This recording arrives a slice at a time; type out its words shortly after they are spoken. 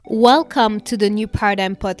Welcome to the New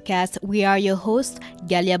Paradigm Podcast. We are your hosts,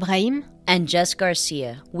 Galia Brahim and Jess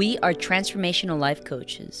Garcia. We are transformational life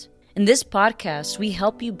coaches. In this podcast, we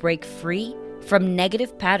help you break free from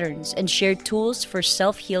negative patterns and share tools for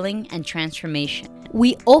self-healing and transformation.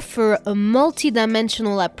 We offer a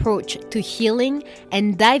multidimensional approach to healing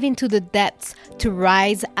and dive into the depths to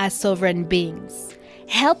rise as sovereign beings.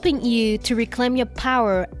 Helping you to reclaim your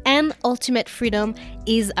power and ultimate freedom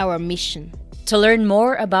is our mission. To learn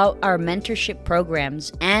more about our mentorship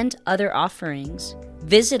programs and other offerings,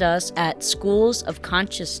 visit us at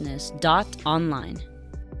schoolsofconsciousness.online.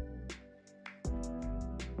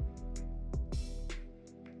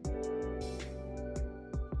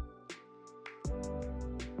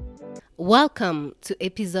 Welcome to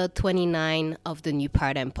episode 29 of the New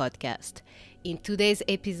Paradigm Podcast. In today's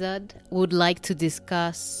episode, we would like to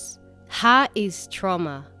discuss how is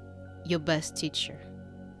trauma your best teacher?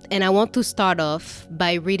 And I want to start off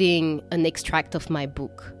by reading an extract of my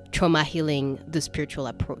book, Trauma Healing, the Spiritual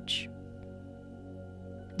Approach.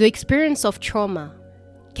 The experience of trauma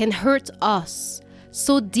can hurt us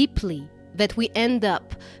so deeply that we end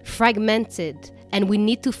up fragmented and we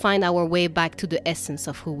need to find our way back to the essence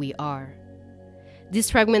of who we are.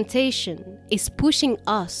 This fragmentation is pushing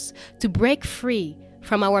us to break free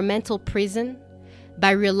from our mental prison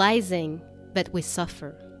by realizing that we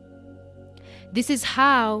suffer. This is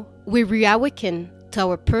how we reawaken to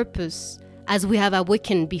our purpose as we have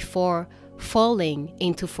awakened before falling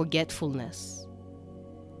into forgetfulness.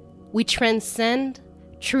 We transcend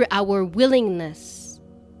through our willingness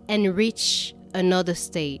and reach another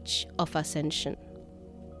stage of ascension.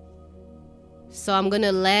 So I'm going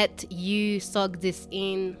to let you soak this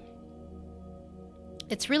in.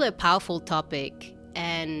 It's really a powerful topic,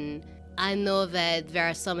 and I know that there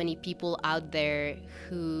are so many people out there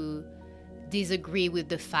who disagree with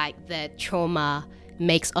the fact that trauma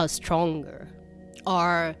makes us stronger,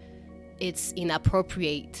 or it's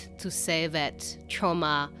inappropriate to say that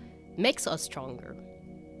trauma makes us stronger.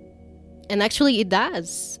 And actually it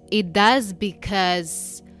does. It does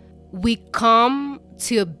because we come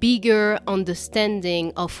to a bigger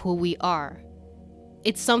understanding of who we are.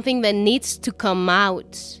 It's something that needs to come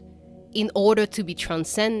out in order to be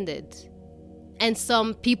transcended. And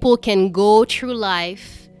some people can go through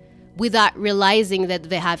life without realizing that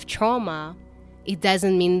they have trauma. It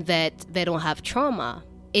doesn't mean that they don't have trauma.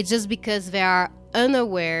 It's just because they are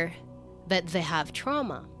unaware that they have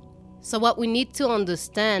trauma. So what we need to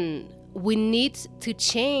understand, we need to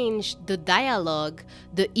change the dialogue,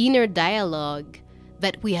 the inner dialogue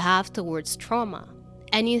that we have towards trauma.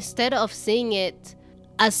 And instead of seeing it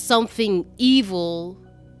as something evil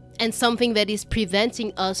and something that is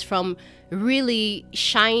preventing us from really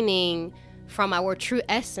shining from our true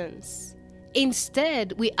essence,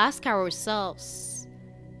 instead we ask ourselves,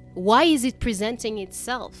 why is it presenting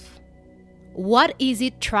itself? What is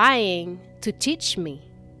it trying to teach me?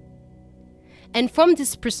 And from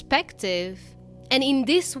this perspective, and in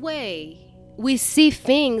this way, we see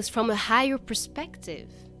things from a higher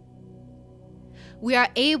perspective. We are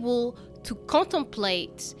able to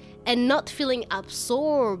contemplate and not feeling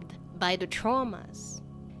absorbed by the traumas.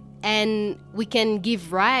 And we can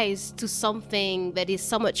give rise to something that is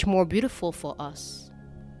so much more beautiful for us.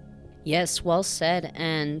 Yes, well said.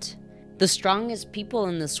 And the strongest people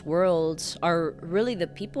in this world are really the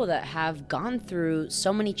people that have gone through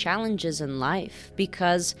so many challenges in life,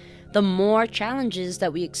 because the more challenges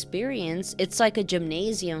that we experience, it's like a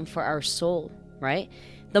gymnasium for our soul, right?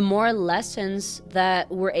 The more lessons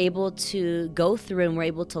that we're able to go through and we're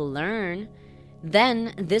able to learn,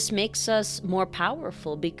 then this makes us more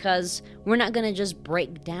powerful, because we're not going to just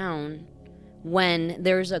break down when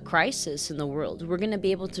there's a crisis in the world. We're going to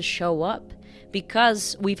be able to show up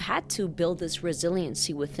because we've had to build this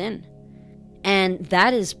resiliency within. And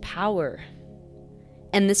that is power.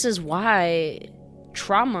 And this is why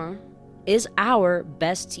trauma is our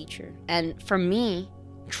best teacher. And for me,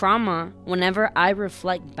 trauma, whenever I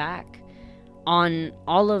reflect back on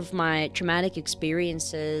all of my traumatic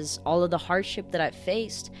experiences, all of the hardship that I've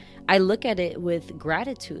faced, I look at it with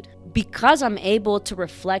gratitude, because I'm able to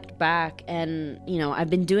reflect back and,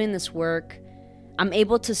 I've been doing this work. I'm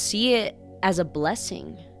able to see it as a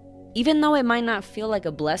blessing, even though it might not feel like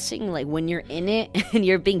a blessing, like when you're in it and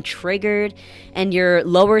you're being triggered and your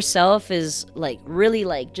lower self is really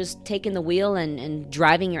just taking the wheel and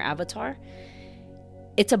driving your avatar.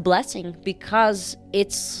 It's a blessing, because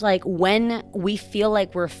it's like when we feel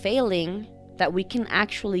like we're failing that we can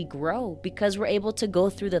actually grow, because we're able to go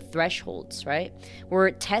through the thresholds, right?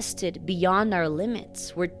 We're tested beyond our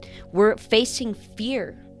limits. We're facing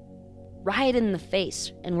fear right in the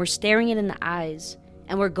face, and we're staring it in the eyes,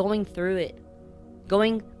 and we're going through it,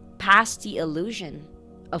 going past the illusion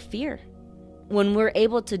of fear. When we're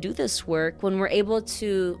able to do this work, when we're able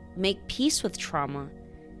to make peace with trauma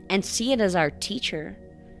and see it as our teacher,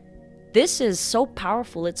 this is so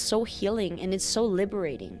powerful, it's so healing, and it's so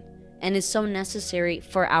liberating, and it's so necessary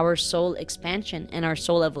for our soul expansion and our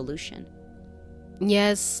soul evolution.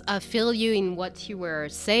 Yes, I feel you in what you were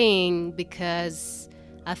saying, because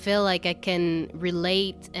I feel like I can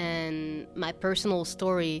relate, and my personal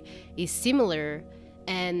story is similar.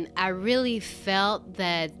 And I really felt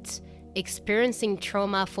that experiencing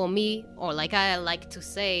trauma for me, or like I like to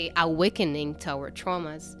say, awakening to our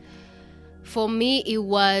traumas, for me, it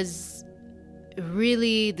was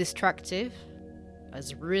really destructive. It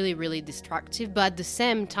was really, really destructive. But at the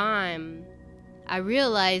same time, I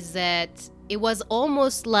realized that it was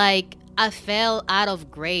almost like I fell out of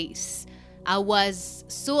grace. I was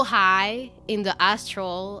so high in the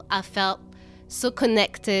astral. I felt so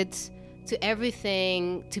connected to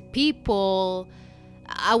everything, to people.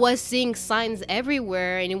 I was seeing signs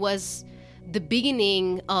everywhere, and it was the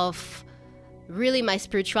beginning of really my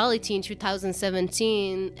spirituality in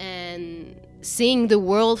 2017, and seeing the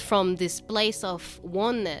world from this place of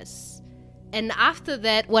oneness. And after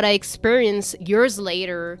that, what I experienced years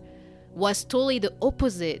later was totally the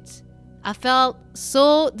opposite. I felt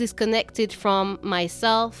so disconnected from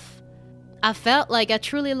myself. I felt like I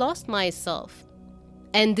truly lost myself.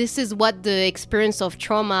 And this is what the experience of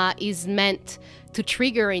trauma is meant to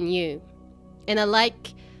trigger in you. And I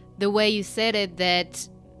like the way you said it, that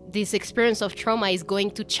this experience of trauma is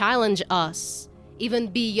going to challenge us even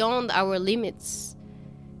beyond our limits,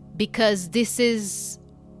 because this is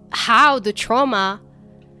how the trauma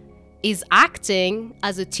is acting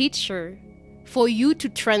as a teacher for you to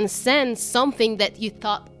transcend something that you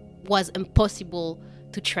thought was impossible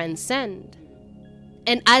to transcend.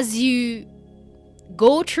 And as you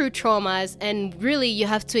go through traumas, and really you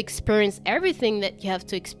have to experience everything that you have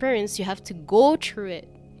to experience, you have to go through it.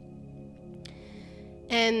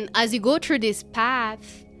 And as you go through this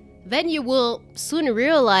path, then you will soon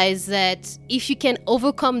realize that if you can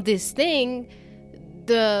overcome this thing,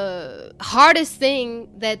 the hardest thing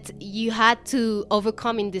that you had to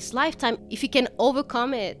overcome in this lifetime, if you can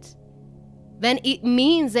overcome it, then it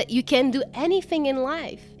means that you can do anything in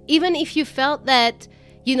life. Even if you felt that,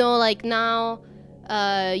 like now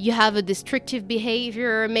you have a destructive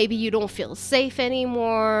behavior, maybe you don't feel safe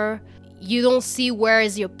anymore, you don't see where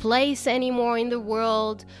is your place anymore in the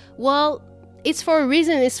world. Well, it's for a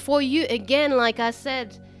reason. It's for you, again, like I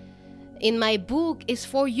said in my book, is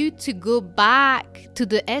for you to go back to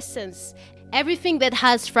the essence. Everything that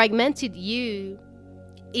has fragmented you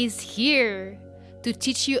is here to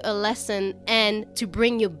teach you a lesson and to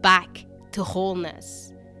bring you back to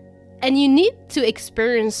wholeness. And you need to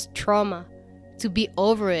experience trauma to be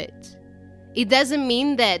over it. It doesn't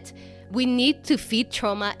mean that we need to feed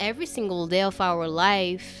trauma every single day of our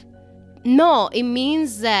life. No, it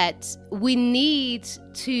means that we need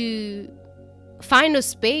to find a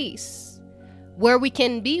space where we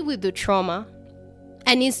can be with the trauma,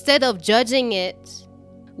 and instead of judging it,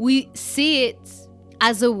 we see it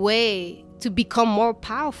as a way to become more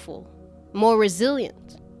powerful, more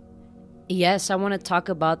resilient. Yes, I want to talk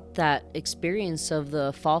about that experience of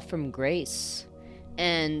the fall from grace.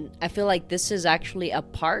 And I feel like this is actually a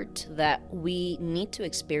part that we need to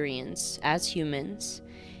experience as humans,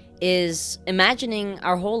 is imagining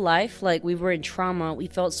our whole life like we were in trauma, we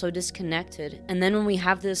felt so disconnected. And then when we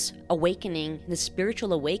have this awakening, this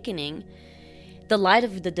spiritual awakening, the light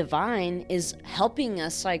of the divine is helping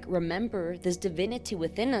us remember this divinity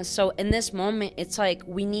within us. So in this moment, it's like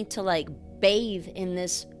we need to bathe in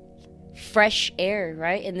this fresh air,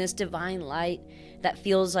 right? In this divine light that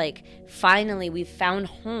feels like finally we've found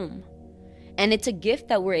home. And it's a gift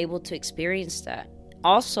that we're able to experience that.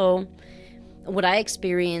 Also, what I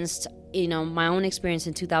experienced, my own experience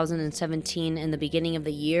in 2017 in the beginning of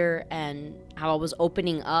the year, and how I was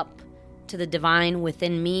opening up to the divine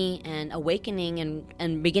within me and awakening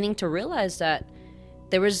and beginning to realize that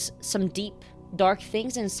there was some deep, dark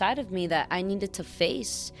things inside of me that I needed to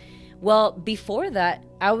face. Well, before that,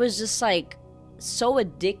 I was just so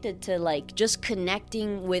addicted to just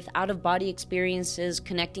connecting with out-of-body experiences,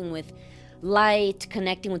 connecting with light,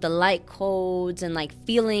 connecting with the light codes, and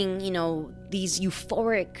feeling, these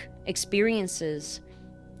euphoric experiences.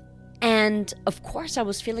 And of course I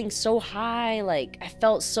was feeling so high, I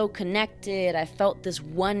felt so connected, I felt this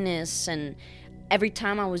oneness, and every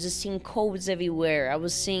time I was just seeing codes everywhere, I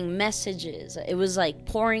was seeing messages, it was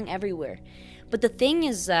pouring everywhere. But the thing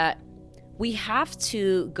is that we have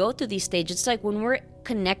to go through these stages. It's when we're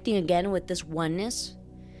connecting again with this oneness,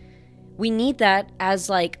 We need that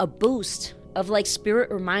as like a boost of like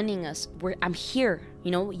spirit reminding us, I'm here,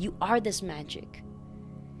 you are this magic.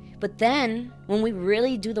 But then when we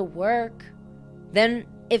really do the work, then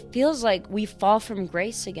it feels like we fall from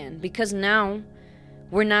grace again, because now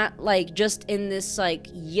we're not like just in this like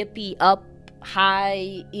yippee up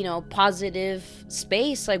high, positive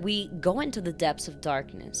space. Like we go into the depths of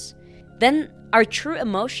darkness. Then our true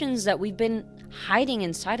emotions that we've been hiding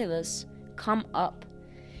inside of us come up.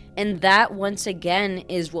 And that once again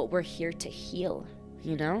is what we're here to heal,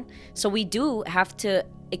 So we do have to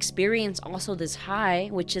experience also this high,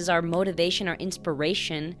 which is our motivation, our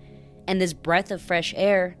inspiration, and this breath of fresh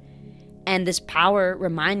air, and this power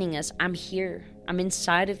reminding us, I'm here, I'm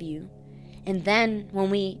inside of you. And then when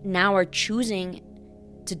we now are choosing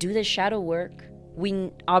to do the shadow work,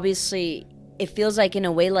 we obviously, it feels like in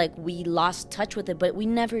a way like we lost touch with it, but we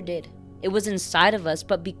never did. It was inside of us,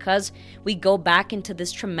 but because we go back into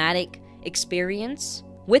this traumatic experience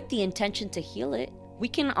with the intention to heal it, we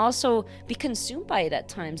can also be consumed by it at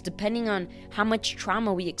times, depending on how much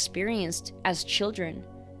trauma we experienced as children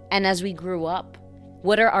and as we grew up.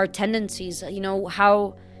 What are our tendencies?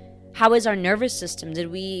 How is our nervous system?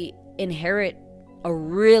 Did we inherit a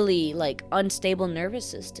really like unstable nervous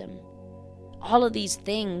system? All of these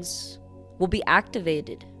things will be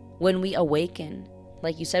activated when we awaken.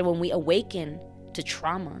 Like you said, when we awaken to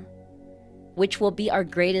trauma, which will be our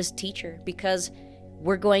greatest teacher, because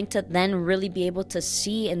we're going to then really be able to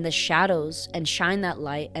see in the shadows and shine that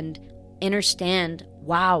light and understand,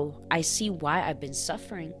 wow, I see why I've been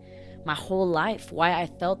suffering my whole life, why I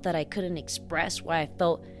felt that I couldn't express, why I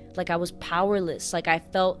felt like I was powerless, like I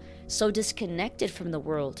felt so disconnected from the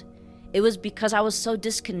world. It was because I was so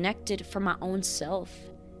disconnected from my own self.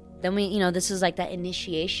 Then this is like that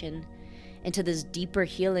initiation into this deeper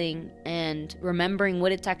healing and remembering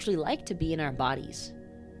what it's actually like to be in our bodies.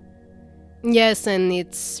 Yes, and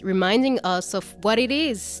it's reminding us of what it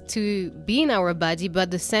is to be in our body, but at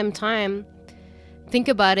the same time, think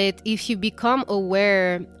about it, if you become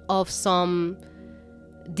aware of some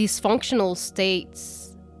dysfunctional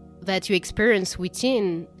states that you experience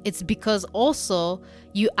within, it's because also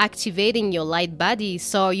you activating your light body,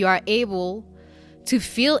 so you are able to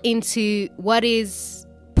feel into what is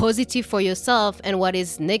positive for yourself and what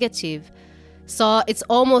is negative. So it's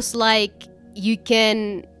almost like you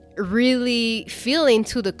can really feel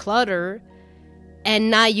into the clutter, and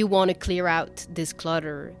now you want to clear out this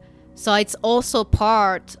clutter. So it's also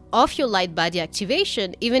part of your light body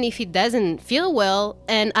activation, even if it doesn't feel well.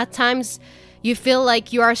 And at times you feel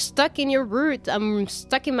like you are stuck in your root. I'm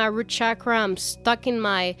stuck in my root chakra. I'm stuck in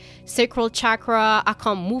my sacral chakra. I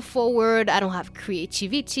can't move forward. I don't have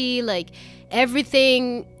creativity. Like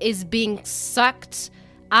everything is being sucked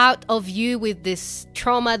out of you with this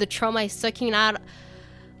trauma. The trauma is sucking out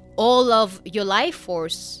all of your life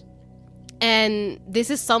force. And this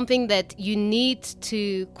is something that you need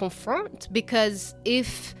to confront, because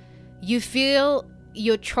if you feel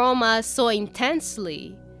your trauma so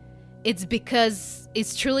intensely, it's because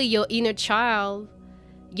it's truly your inner child,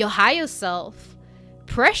 your higher self,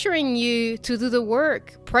 pressuring you to do the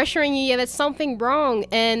work, pressuring you that something wrong,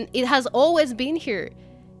 and it has always been here.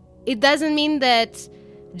 It doesn't mean that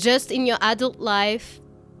just in your adult life,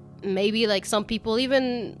 maybe like some people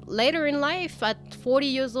even later in life at 40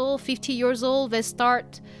 years old, 50 years old, they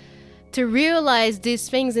start to realize these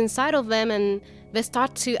things inside of them, and they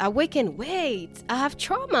start to awaken, wait, I have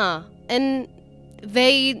trauma. And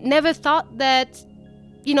they never thought that,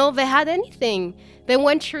 they had anything. They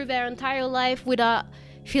went through their entire life without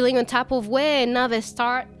feeling on top of way, and now they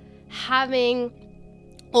start having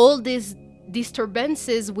all these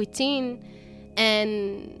disturbances within,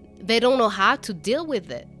 and they don't know how to deal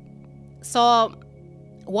with it. So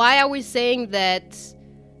why are we saying that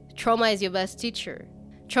trauma is your best teacher?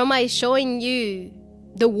 Trauma is showing you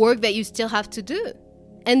the work that you still have to do.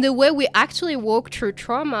 And the way we actually walk through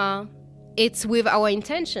trauma, it's with our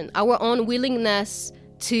intention, our own willingness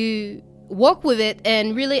to work with it,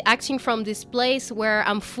 and really acting from this place where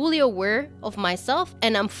I'm fully aware of myself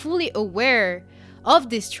and I'm fully aware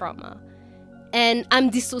of this trauma. And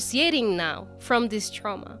I'm dissociating now from this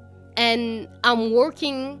trauma. And I'm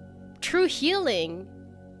working through healing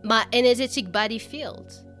my energetic body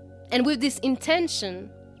field. And with this intention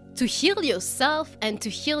to heal yourself and to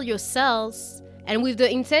heal your cells, and with the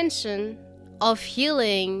intention of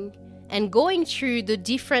healing and going through the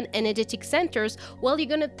different energetic centers, well, you're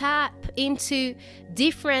going to tap into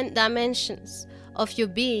different dimensions of your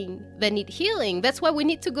being that need healing. That's why we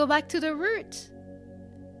need to go back to the root.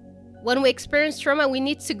 When we experience trauma, we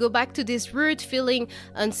need to go back to this root, feeling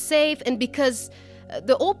unsafe. And because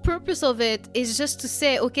The whole purpose of it is just to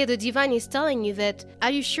say, okay, the divine is telling you that,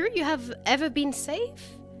 are you sure you have ever been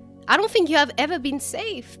safe? I don't think you have ever been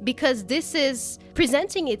safe, because this is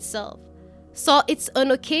presenting itself. So it's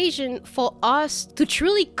an occasion for us to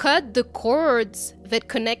truly cut the cords that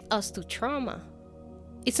connect us to trauma.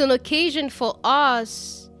 It's an occasion for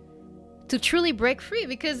us to truly break free,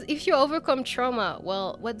 because if you overcome trauma,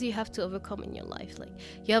 well, what do you have to overcome in your life? Like,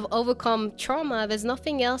 you have overcome trauma, there's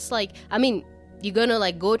nothing else. Like, I mean, you're gonna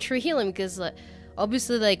like go through healing, because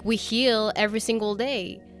obviously like we heal every single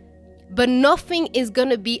day, but nothing is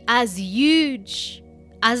gonna be as huge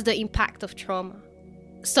as the impact of trauma.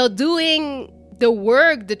 So doing the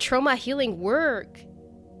work, the trauma healing work,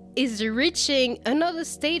 is reaching another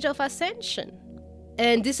stage of ascension.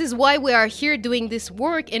 And this is why we are here doing this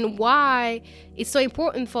work, and why it's so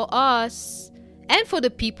important for us and for the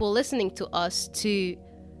people listening to us to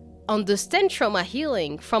understand trauma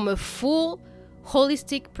healing from a full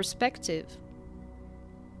holistic perspective.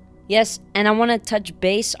 Yes, and I want to touch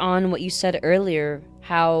base on what you said earlier,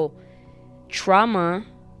 how trauma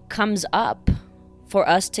comes up for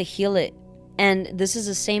us to heal it. And this is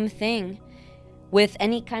the same thing with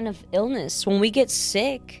any kind of illness. When we get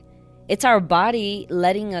sick, it's our body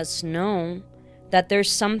letting us know that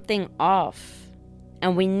there's something off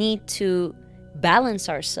and we need to balance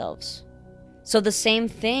ourselves. So the same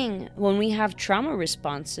thing when we have trauma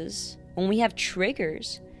responses, when we have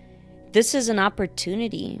triggers, this is an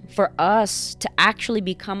opportunity for us to actually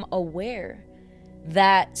become aware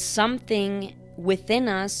that something within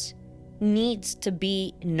us needs to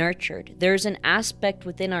be nurtured. There's an aspect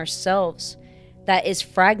within ourselves that is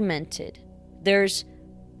fragmented. There's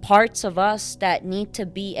parts of us that need to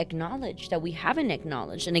be acknowledged that we haven't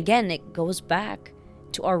acknowledged. And again, it goes back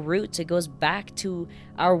to our roots. It goes back to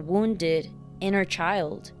our wounded inner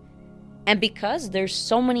child. And because there's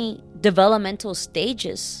so many developmental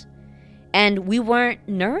stages and we weren't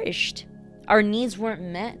nourished, our needs weren't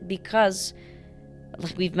met, because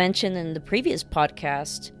like we've mentioned in the previous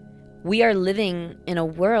podcast, we are living in a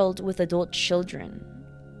world with adult children.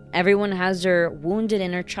 Everyone has their wounded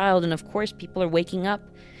inner child, and of course people are waking up,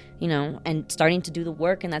 and starting to do the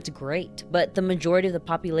work, and that's great. But the majority of the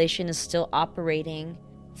population is still operating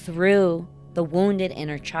through the wounded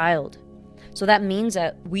inner child. So that means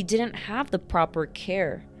that we didn't have the proper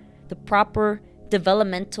care, the proper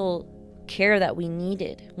developmental care that we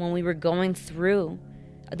needed when we were going through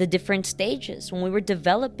the different stages, when we were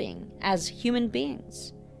developing as human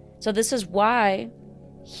beings. So this is why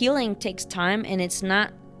healing takes time, and it's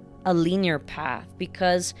not a linear path,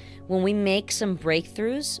 because when we make some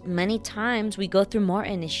breakthroughs, many times we go through more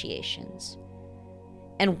initiations.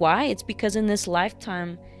 And why? It's because in this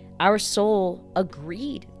lifetime, our soul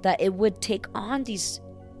agreed that it would take on these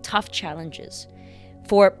tough challenges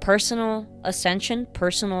for personal ascension,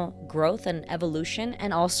 personal growth and evolution,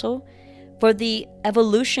 and also for the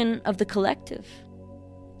evolution of the collective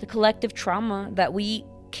trauma that we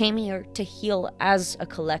came here to heal as a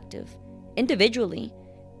collective, individually,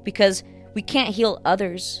 because we can't heal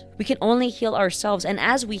others. We can only heal ourselves. And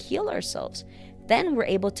as we heal ourselves, then we're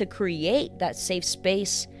able to create that safe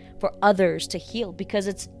space for others to heal, because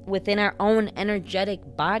it's within our own energetic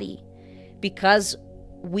body. Because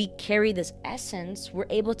we carry this essence, we're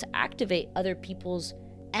able to activate other people's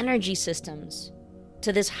energy systems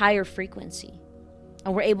to this higher frequency.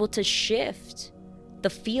 And we're able to shift the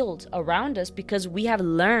field around us, because we have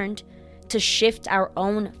learned to shift our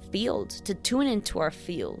own field, to tune into our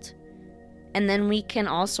field. And then we can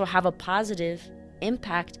also have a positive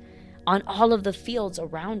impact on all of the fields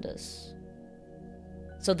around us.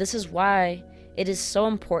 So this is why it is so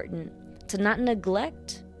important to not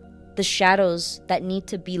neglect the shadows that need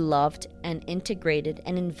to be loved and integrated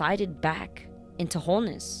and invited back into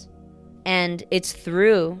wholeness. And it's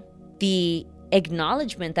through the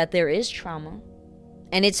acknowledgement that there is trauma,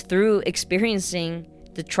 and it's through experiencing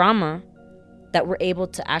the trauma that we're able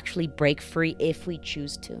to actually break free if we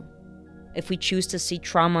choose to. If we choose to see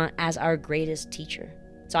trauma as our greatest teacher.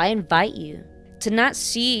 So I invite you to not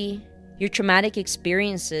see your traumatic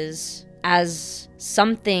experiences as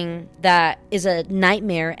something that is a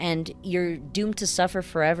nightmare and you're doomed to suffer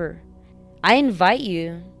forever. I invite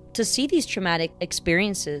you to see these traumatic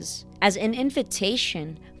experiences as an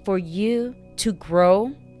invitation for you to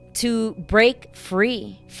grow, to break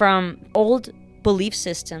free from old belief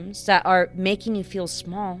systems that are making you feel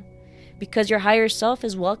small, because your higher self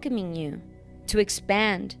is welcoming you to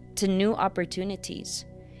expand to new opportunities.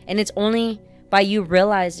 And it's only by you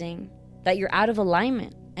realizing that you're out of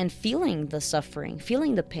alignment and feeling the suffering,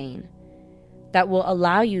 feeling the pain, that will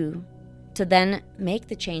allow you to then make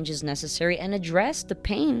the changes necessary and address the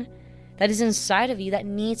pain that is inside of you that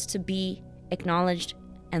needs to be acknowledged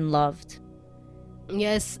and loved.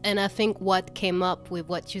 Yes, and I think what came up with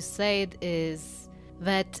what you said is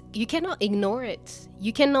that you cannot ignore it.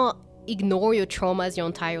 You cannot ignore your traumas your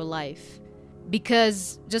entire life.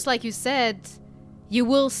 Because just like you said, you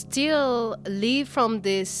will still live from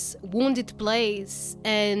this wounded place,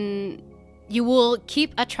 and you will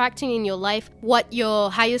keep attracting in your life what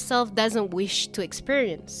your higher self doesn't wish to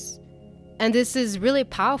experience. And this is really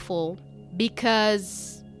powerful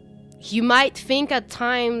because you might think at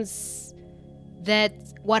times that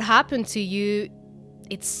what happened to you,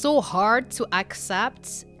 it's so hard to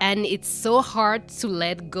accept, and it's so hard to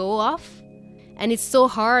let go of. And it's so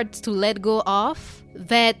hard to let go of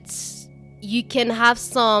that you can have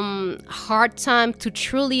some hard time to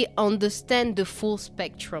truly understand the full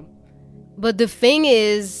spectrum. But the thing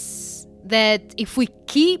is that if we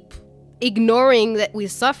keep ignoring that we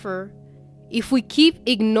suffer, if we keep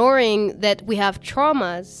ignoring that we have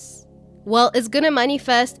traumas, well, it's going to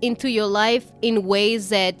manifest into your life in ways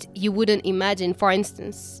that you wouldn't imagine. For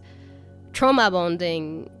instance, trauma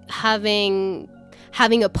bonding, having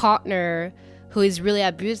a partner who is really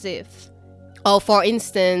abusive. Or for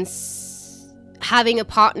instance, having a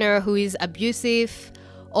partner who is abusive.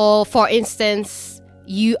 Or for instance,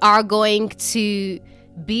 you are going to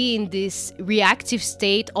be in this reactive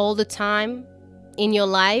state all the time in your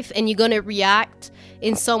life, and you're going to react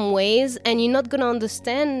in some ways, and you're not going to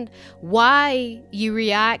understand why you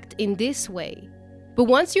react in this way. But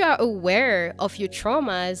once you are aware of your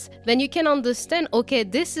traumas, then you can understand, okay,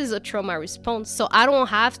 this is a trauma response, so I don't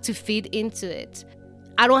have to feed into it.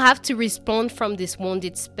 I don't have to respond from this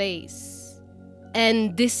wounded space.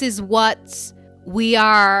 And this is what we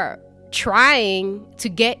are trying to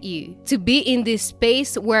get you to be, in this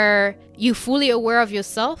space where you're fully aware of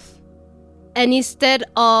yourself. And instead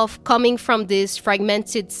of coming from this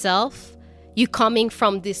fragmented self, you're coming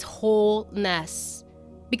from this wholeness.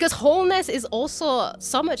 Because wholeness is also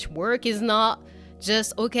so much work. It's not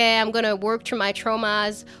just, okay, I'm going to work through my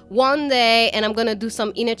traumas one day and I'm going to do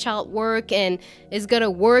some inner child work and it's going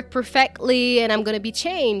to work perfectly and I'm going to be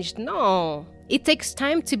changed. No, it takes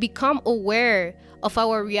time to become aware of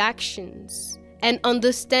our reactions and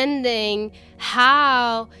understanding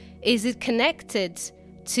how is it connected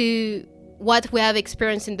to what we have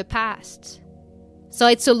experienced in the past. So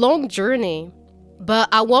it's a long journey, but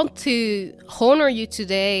I want to honor you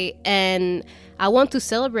today and I want to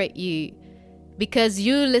celebrate you because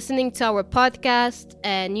you listening to our podcast,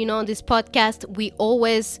 and you know, on this podcast, we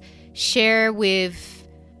always share with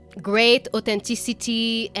great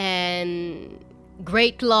authenticity and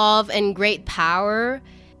great love and great power,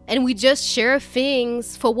 and we just share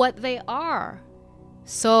things for what they are.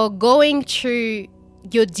 So going through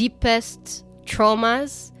your deepest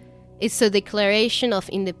traumas is a declaration of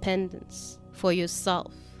independence for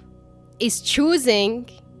yourself. It's choosing,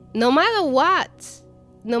 no matter what,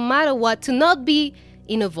 to not be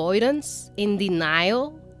in avoidance, in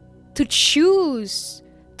denial, to choose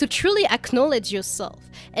to truly acknowledge yourself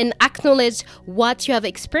and acknowledge what you have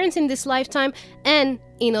experienced in this lifetime and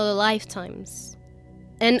in other lifetimes.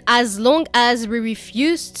 And as long as we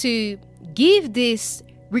refuse to give this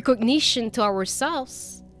recognition to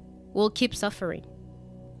ourselves, we'll keep suffering.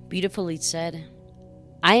 Beautifully said.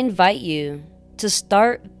 I invite you to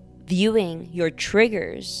start viewing your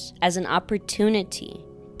triggers as an opportunity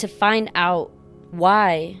to find out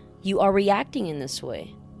why you are reacting in this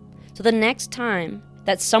way. So the next time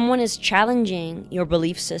that someone is challenging your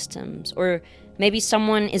belief systems, or maybe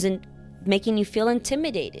someone isn't making you feel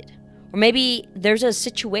intimidated, or maybe there's a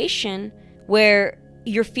situation where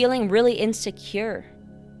you're feeling really insecure,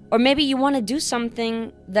 or maybe you want to do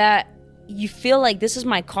something that you feel like this is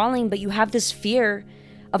my calling, but you have this fear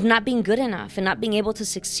of not being good enough and not being able to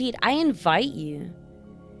succeed, I invite you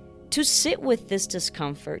to sit with this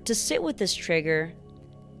discomfort, to sit with this trigger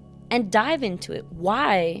and dive into it.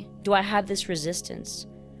 Why do I have this resistance?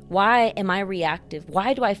 Why am I reactive?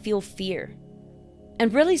 Why do I feel fear?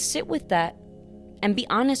 And really sit with that and be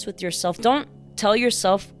honest with yourself. Don't tell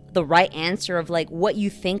yourself the right answer of like what you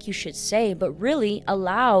think you should say, but really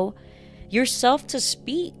allow yourself to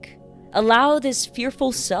speak. Allow this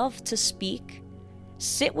fearful self to speak.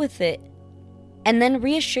 Sit with it and then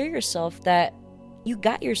reassure yourself that you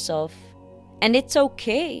got yourself. And it's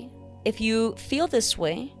okay if you feel this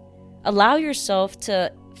way. Allow yourself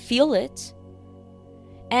to feel it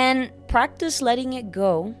and practice letting it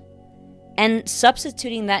go and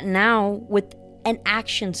substituting that now with an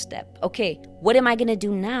action step. Okay, what am I going to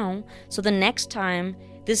do now so the next time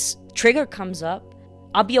this trigger comes up,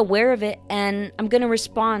 I'll be aware of it and I'm going to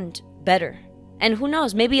respond better. And who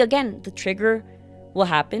knows, maybe again, the trigger will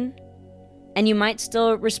happen And you might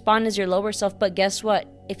still respond as your lower self, but guess what?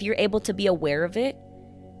 If you're able to be aware of it,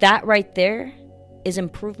 that right there is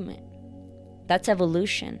improvement. That's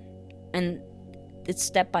evolution. And it's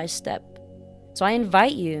step by step. So I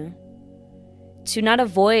invite you to not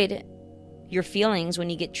avoid your feelings when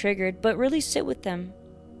you get triggered, but really sit with them.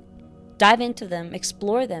 Dive into them,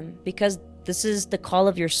 explore them, because this is the call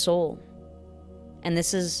of your soul. And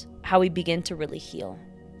this is how we begin to really heal.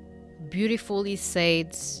 Beautifully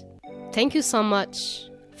said. Thank you so much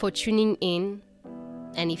for tuning in.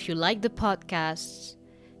 And if you like the podcast,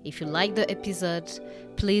 if you like the episode,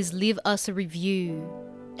 please leave us a review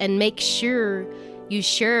and make sure you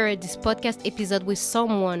share this podcast episode with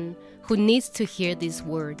someone who needs to hear these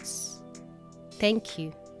words. Thank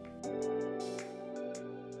you.